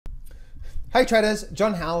Hey traders,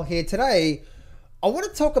 John Howell here. Today, I want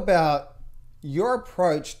to talk about your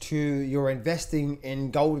approach to your investing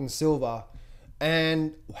in gold and silver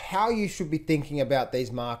and how you should be thinking about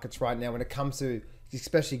these markets right now when it comes to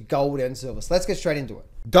especially gold and silver. So let's get straight into it.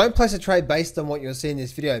 Don't place a trade based on what you'll see in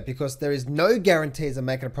this video because there is no guarantees of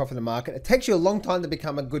making a profit in the market. It takes you a long time to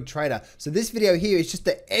become a good trader. So this video here is just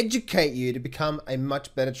to educate you to become a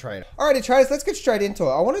much better trader. Alrighty traders, let's get straight into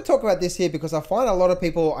it. I want to talk about this here because I find a lot of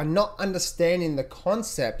people are not understanding the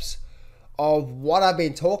concepts of what I've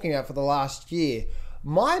been talking about for the last year.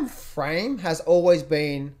 My frame has always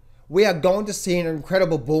been, we are going to see an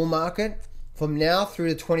incredible bull market from now through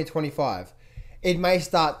to 2025. It may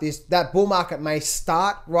start that bull market may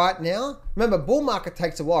start right now. Remember, bull market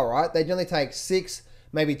takes a while, right? They generally take 6,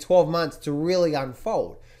 maybe 12 months to really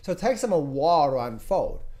unfold. So it takes them a while to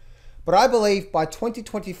unfold. But I believe by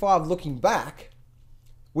 2025, looking back,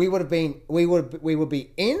 we would be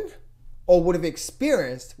in or would have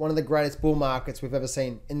experienced one of the greatest bull markets we've ever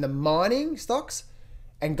seen in the mining stocks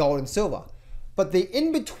and gold and silver. But the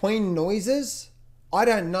in-between noises, I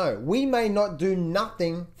don't know. We may not do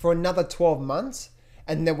nothing for another 12 months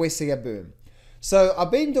and then we see a boom. So I've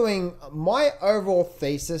been doing my overall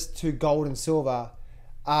thesis to gold and silver,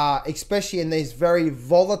 especially in these very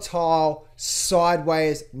volatile,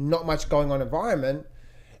 sideways, not much going on environment,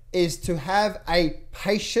 is to have a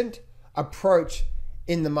patient approach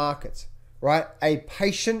in the markets, right? A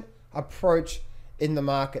patient approach in the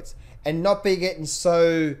markets and not be getting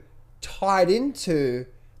so tied into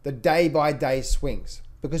the day-by-day swings.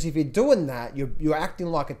 Because if you're doing that, you're acting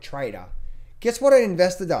like a trader. Guess what an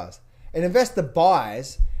investor does? An investor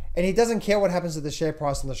buys and he doesn't care what happens to the share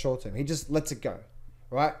price in the short term. He just lets it go,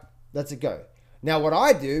 right? Lets it go. Now what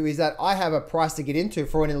I do is that I have a price to get into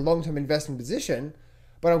for in a long-term investment position,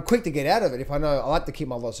 but I'm quick to get out of it if I know I like to keep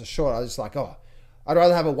my losses short. I was just like, oh, I'd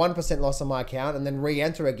rather have a 1% loss on my account and then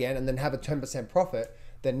re-enter again and then have a 10% profit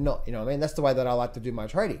than not. You know what I mean? That's the way that I like to do my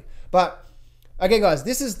trading. But okay, guys,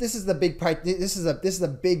 this is the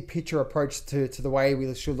big picture approach to the way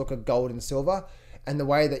we should look at gold and silver, and the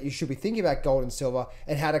way that you should be thinking about gold and silver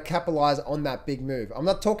and how to capitalize on that big move. I'm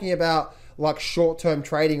not talking about like short-term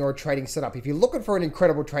trading or a trading setup. If you're looking for an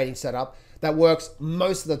incredible trading setup that works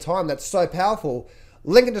most of the time, that's so powerful,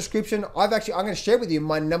 link in the description. I'm going to share with you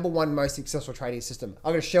my #1 most successful trading system.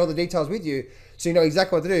 I'm going to share all the details with you so you know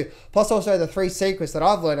exactly what to do. Plus also the 3 secrets that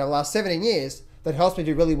I've learned over the last 17 years that helps me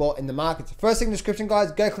do really well in the markets. First thing in the description,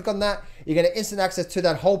 guys, go click on that. You're going to instant access to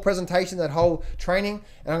that whole presentation, that whole training,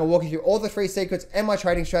 and I'm going to walk you through all the 3 secrets and my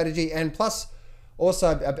trading strategy, and plus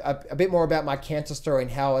also a bit more about my cancer story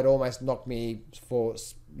and how it almost knocked me for,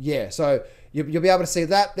 yeah. So you'll be able to see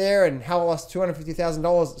that there and how I lost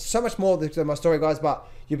 $250,000. So much more to my story, guys, but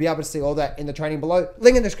you'll be able to see all that in the training below.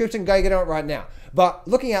 Link in the description, go get on it right now. But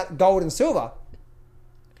looking at gold and silver,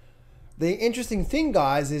 the interesting thing,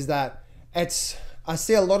 guys, is that I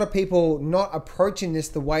see a lot of people not approaching this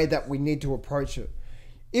the way that we need to approach it.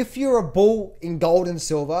 If you're a bull in gold and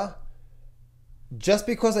silver, just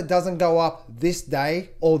because it doesn't go up this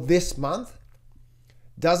day or this month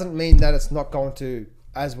doesn't mean that it's not going to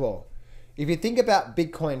as well. If you think about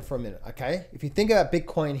Bitcoin for a minute, okay? If you think about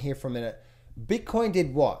Bitcoin here for a minute, Bitcoin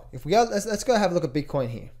did what? If we go, let's go have a look at Bitcoin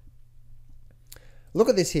here. Look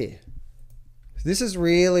at this here. This is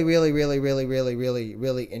really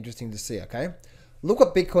interesting to see, okay? Look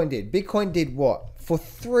what Bitcoin did. Bitcoin did what? For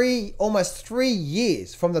almost 3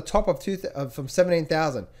 years from the top of from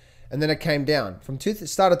 17,000, and then it came down from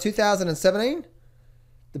start of 2017.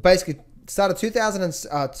 Basically started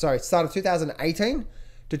 2018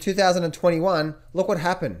 to 2021. Look what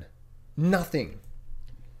happened. Nothing.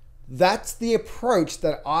 That's the approach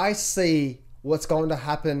that I see what's going to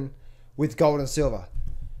happen with gold and silver.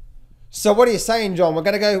 So what are you saying, John? We're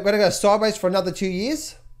gonna go sideways for another 2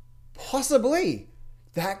 years? Possibly.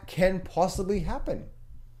 That can possibly happen.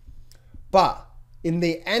 But in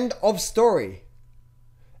the end of story,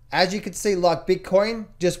 as you can see, like Bitcoin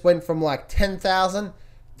just went from like 10,000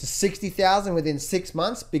 to 60,000 within 6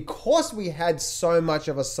 months because we had so much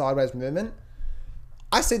of a sideways movement.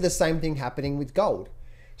 I see the same thing happening with gold.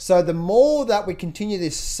 So the more that we continue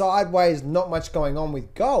this sideways, not much going on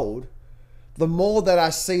with gold, the more that I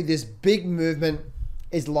see this big movement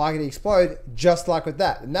is likely to explode, just like with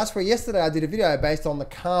that. And that's where yesterday I did a video based on the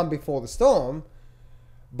calm before the storm.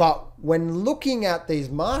 But when looking at these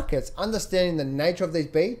markets, understanding the nature of these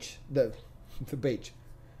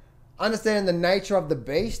understanding the nature of the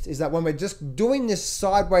beast is that when we're just doing this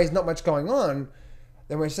sideways, not much going on,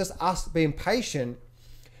 then it's just us being patient.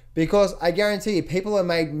 Because I guarantee you, people have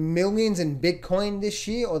made millions in Bitcoin this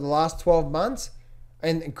year or the last 12 months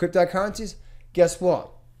and in cryptocurrencies. Guess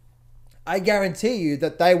what? I guarantee you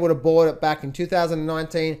that they would have bought it back in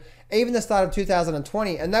 2019, even the start of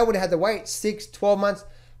 2020, and they would have had to wait 6, 12 months,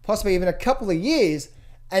 possibly even a couple of years,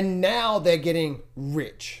 and now they're getting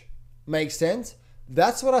rich. Makes sense?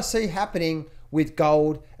 That's what I see happening with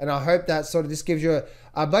gold, and I hope that sort of just gives you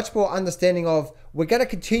a much more understanding of we're going to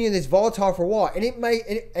continue this volatile for a while, and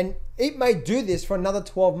it may do this for another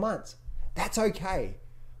 12 months. That's okay.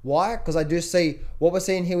 Why? Because I do see what we're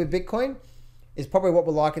seeing here with Bitcoin is probably what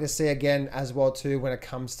we're likely to see again as well too when it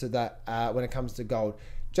comes to that, when it comes to gold.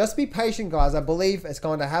 Just be patient, guys. I believe it's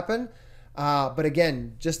going to happen. But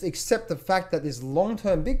again, just accept the fact that this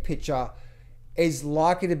long-term big picture is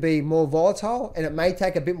likely to be more volatile, and it may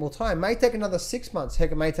take a bit more time. It may take another 6 months.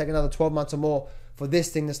 Heck, it may take another 12 months or more for this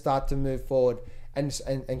thing to start to move forward and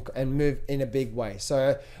move in a big way.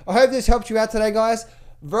 So I hope this helped you out today, guys.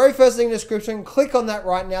 Very first thing in the description, click on that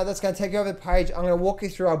right now. That's going to take you over the page. I'm going to walk you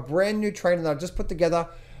through our brand new training that I've just put together.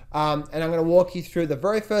 And I'm going to walk you through the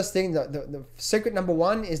very first thing. The secret number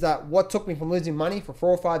one is that what took me from losing money for 4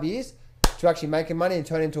 or 5 years to actually making money and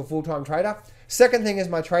turning into a full-time trader. Second thing is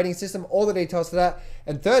my trading system, all the details to that.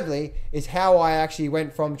 And thirdly is how I actually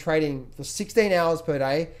went from trading for 16 hours per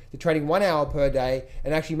day to trading 1 hour per day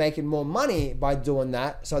and actually making more money by doing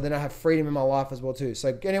that. So then I have freedom in my life as well too.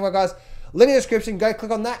 So anyway, guys, link in the description, go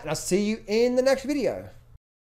click on that, and I'll see you in the next video.